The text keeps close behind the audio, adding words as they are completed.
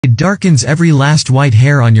It darkens every last white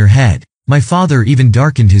hair on your head. My father even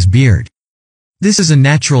darkened his beard. This is a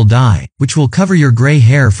natural dye, which will cover your gray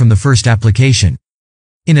hair from the first application.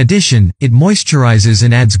 In addition, it moisturizes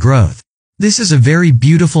and adds growth. This is a very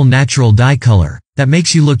beautiful natural dye color that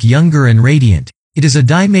makes you look younger and radiant. It is a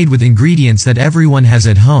dye made with ingredients that everyone has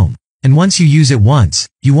at home, and once you use it once,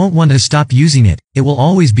 you won't want to stop using it. It will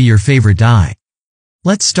always be your favorite dye.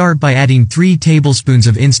 Let's start by adding 3 tablespoons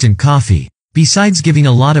of instant coffee. Besides giving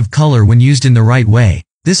a lot of color when used in the right way,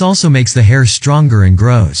 this also makes the hair stronger and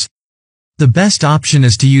grows. The best option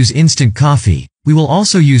is to use instant coffee. We will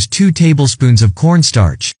also use 2 tablespoons of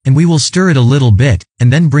cornstarch, and we will stir it a little bit,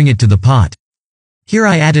 and then bring it to the pot. Here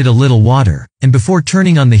I added a little water, and before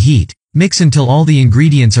turning on the heat, mix until all the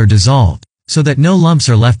ingredients are dissolved, so that no lumps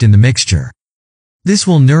are left in the mixture. This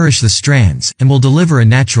will nourish the strands, and will deliver a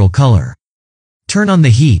natural color. Turn on the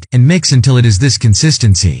heat, and mix until it is this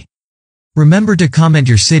consistency. Remember to comment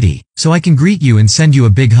your city, so I can greet you and send you a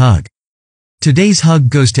big hug. Today's hug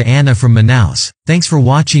goes to Anna from Manaus. Thanks for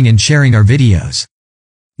watching and sharing our videos.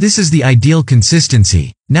 This is the ideal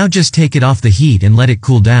consistency. Now just take it off the heat and let it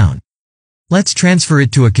cool down. Let's transfer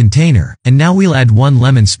it to a container, and now we'll add 1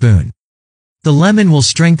 lemon spoon. The lemon will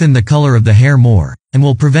strengthen the color of the hair more, and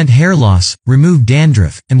will prevent hair loss, remove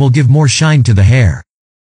dandruff, and will give more shine to the hair.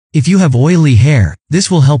 If you have oily hair, this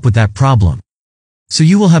will help with that problem. So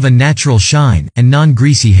you will have a natural shine and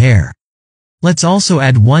non-greasy hair. Let's also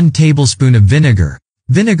add 1 tablespoon of vinegar.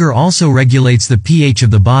 Vinegar also regulates the pH of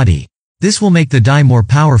the body. This will make the dye more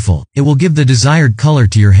powerful. It will give the desired color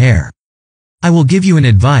to your hair. I will give you an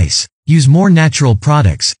advice. Use more natural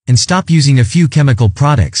products, and stop using a few chemical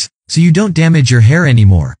products, so you don't damage your hair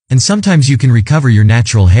anymore, and sometimes you can recover your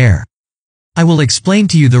natural hair. I will explain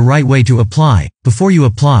to you the right way to apply. Before you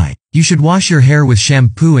apply, you should wash your hair with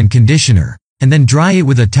shampoo and conditioner, and then dry it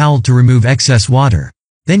with a towel to remove excess water.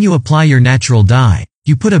 Then you apply your natural dye.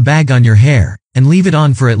 You put a bag on your hair, and leave it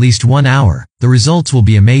on for at least 1 hour. The results will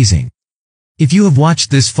be amazing. If you have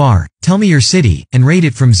watched this far, tell me your city, and rate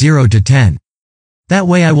it from 0 to 10. That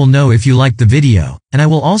way I will know if you liked the video, and I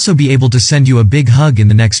will also be able to send you a big hug in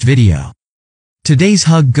the next video. Today's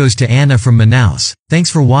hug goes to Anna from Manaus.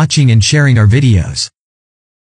 Thanks for watching and sharing our videos.